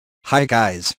Hi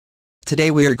guys.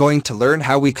 Today we are going to learn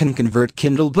how we can convert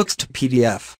Kindle Books to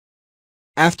PDF.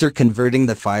 After converting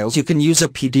the files, you can use a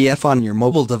PDF on your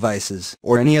mobile devices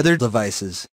or any other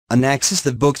devices, and access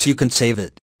the books. You can save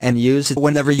it and use it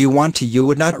whenever you want to. You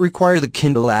would not require the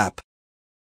Kindle app.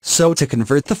 So to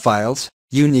convert the files,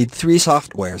 you need 3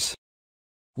 softwares.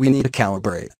 We need a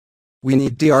Calibre. We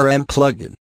need DRM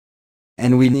plugin.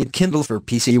 And we need Kindle for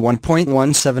PC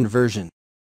 1.17 version.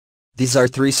 These are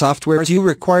 3 softwares you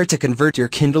require to convert your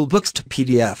Kindle Books to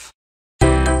PDF.